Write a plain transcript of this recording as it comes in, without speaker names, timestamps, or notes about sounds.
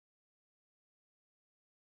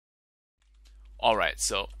Alright,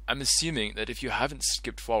 so I'm assuming that if you haven't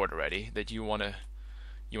skipped forward already, that you wanna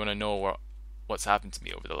know what's happened to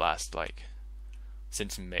me over the last, like,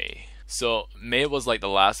 since May. So May was like the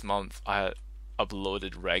last month I had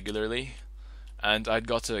uploaded regularly, and I'd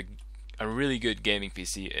got a really good gaming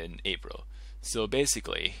PC in April. So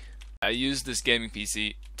basically, I used this gaming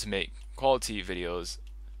PC to make quality videos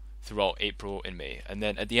throughout April and May, and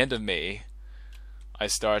then at the end of May, I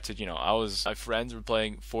started, my friends were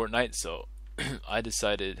playing Fortnite, so I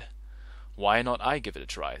decided, why not I give it a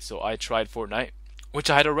try? So I tried Fortnite, which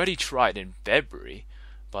I had already tried in February,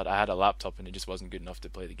 but I had a laptop and it just wasn't good enough to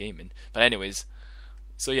play the game in. But anyways,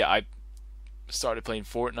 so yeah, I started playing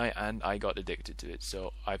Fortnite and I got addicted to it.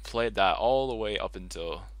 So I played that all the way up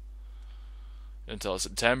until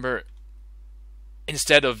September,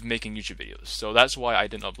 instead of making YouTube videos. So that's why I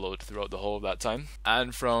didn't upload throughout the whole of that time.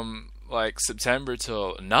 And from like September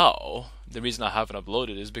till now, the reason I haven't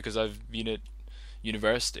uploaded is because I've been at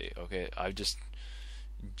university. Okay, I just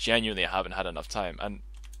genuinely haven't had enough time, and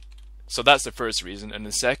so that's the first reason. And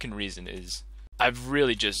the second reason is I've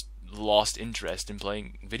really just lost interest in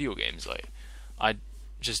playing video games. Like, I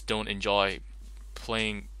just don't enjoy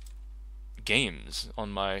playing games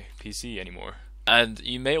on my PC anymore. And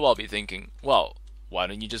you may well be thinking, well, why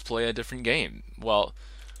don't you just play a different game? Well,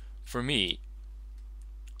 for me,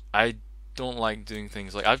 I don't like doing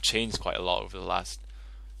things like, I've changed quite a lot over the last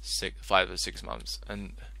 5 or 6 months,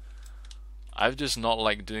 and I've just not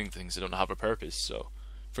liked doing things that don't have a purpose. So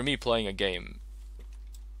for me, playing a game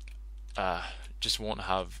just won't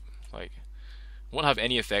have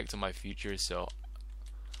any effect on my future, so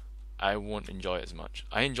I won't enjoy it as much.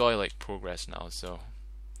 I enjoy like progress now, so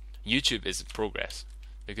YouTube is progress,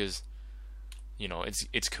 because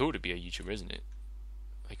it's cool to be a YouTuber, isn't it?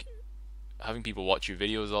 Like, having people watch your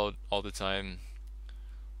videos all the time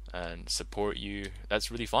and support you, that's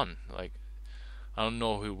really fun. Like, I don't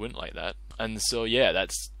know who wouldn't like that. And so yeah,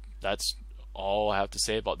 that's all I have to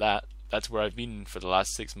say about that. That's where I've been for the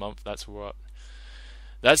last 6 months. That's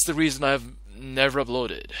the reason I've never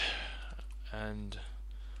uploaded, and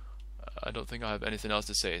I don't think I have anything else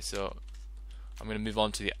to say, so I'm going to move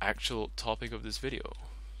on to the actual topic of this video.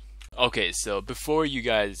 Okay, so before you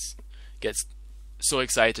guys get so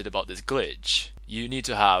excited about this glitch, you need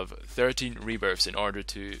to have 13 rebirths in order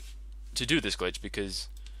to do this glitch, because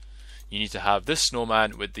you need to have this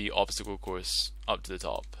snowman with the obstacle course up to the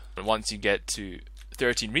top. And once you get to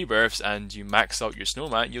 13 rebirths and you max out your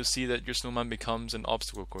snowman, you'll see that your snowman becomes an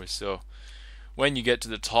obstacle course. So when you get to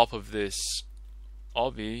the top of this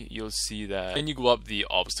obby, you'll see that when you go up the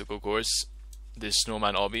obstacle course, this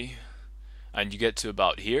snowman obby, and you get to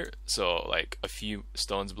about here, so like a few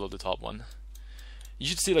stones below the top one, you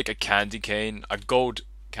should see like a candy cane, a gold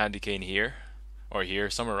candy cane here, or here,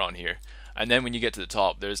 somewhere around here. And then when you get to the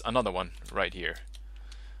top, there's another one right here.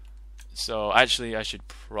 So actually, I should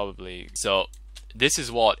probably... So this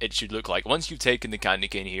is what it should look like. Once you've taken the candy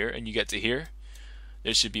cane here and you get to here,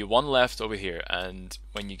 there should be one left over here. And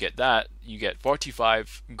when you get that, you get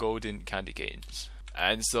 45 golden candy canes.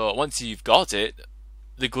 And so once you've got it,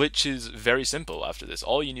 the glitch is very simple after this.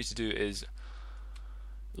 All you need to do is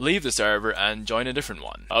leave the server and join a different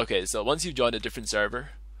one. Okay, so once you've joined a different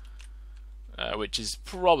server, which is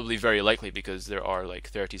probably very likely because there are like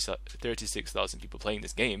 36,000 people playing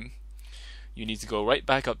this game, you need to go right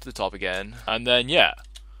back up to the top again. And then yeah,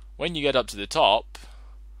 when you get up to the top,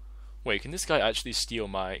 wait, can this guy actually steal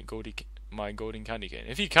my golden candy cane?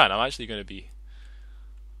 If he can, I'm actually going to be...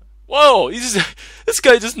 Whoa! This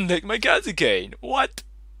guy just nicked my candy cane! What?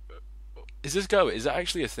 Is that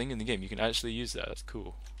actually a thing in the game? You can actually use that. That's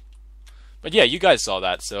cool. But yeah, you guys saw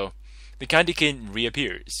that, so the candy cane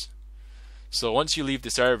reappears. So once you leave the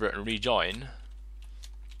server and rejoin,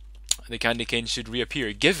 the candy cane should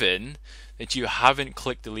reappear, given that you haven't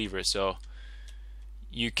clicked the lever. So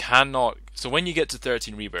you cannot... So when you get to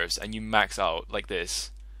 13 rebirths and you max out like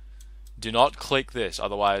this, do not click this,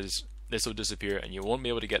 otherwise this will disappear and you won't be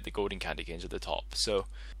able to get the golden candy canes at the top. So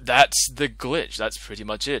that's the glitch. That's pretty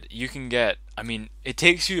much it. You can get... I mean, it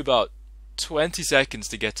takes you about 20 seconds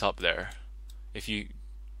to get up there if you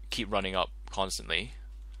keep running up constantly.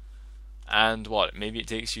 And what? Maybe it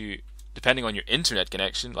takes you, depending on your internet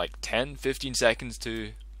connection, like 10-15 seconds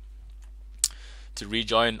to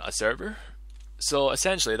rejoin a server. So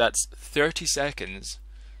essentially that's 30 seconds.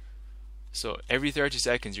 So every 30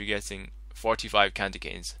 seconds you're getting 45 candy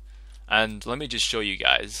canes. And let me just show you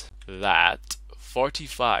guys that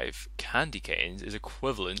 45 candy canes is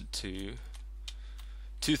equivalent to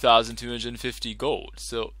 2,250 gold.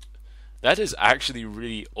 So that is actually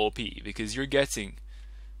really OP, because you're getting,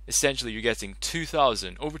 essentially you're getting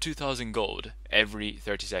over 2,000 gold every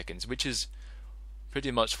 30 seconds, which is pretty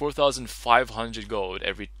much 4,500 gold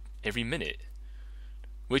every minute,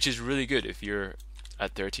 which is really good if you're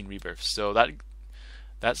at 13 rebirths. So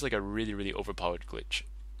that's like a really overpowered glitch,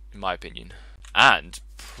 in my opinion, and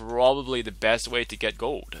probably the best way to get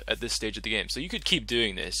gold at this stage of the game. So you could keep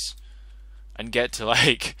doing this and get to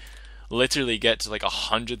like literally get to like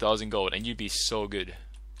 100,000 gold, and you'd be so good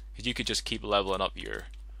because you could just keep leveling up your,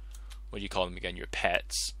 what do you call them again, your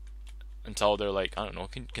pets, until they're like, I don't know,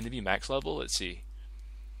 can they be max level? Let's see.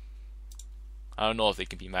 I don't know if they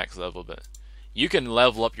can be max level, but you can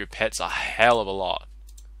level up your pets a hell of a lot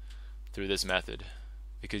through this method,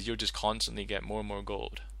 because you'll just constantly get more and more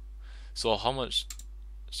gold. So how much?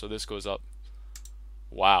 So this goes up.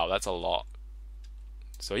 Wow, that's a lot.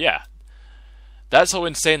 So yeah, that's how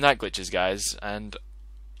insane that glitch is, guys. And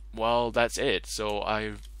well, that's it. So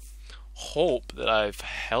I hope that I've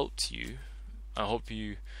helped you. I hope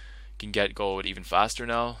you can get gold even faster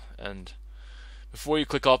now. And before you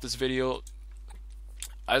click off this video,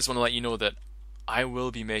 I just want to let you know that I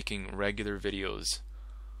will be making regular videos,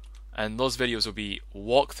 and those videos will be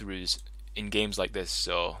walkthroughs in games like this.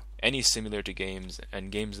 So any simulator games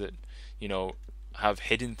and games that, you know, have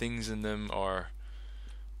hidden things in them, or,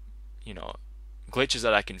 you know, glitches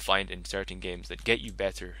that I can find in certain games that get you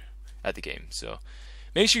better at the game. So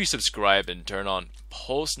make sure you subscribe and turn on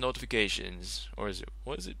post notifications, or is it,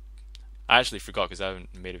 what is it? I actually forgot because I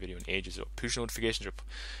haven't made a video in ages. So push notifications or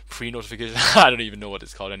pre-notifications. I don't even know what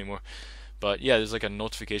it's called anymore. But yeah, there's like a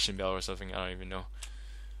notification bell or something. I don't even know.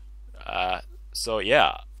 So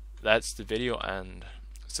yeah, that's the video, and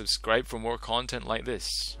subscribe for more content like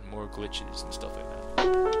this, more glitches and stuff like that.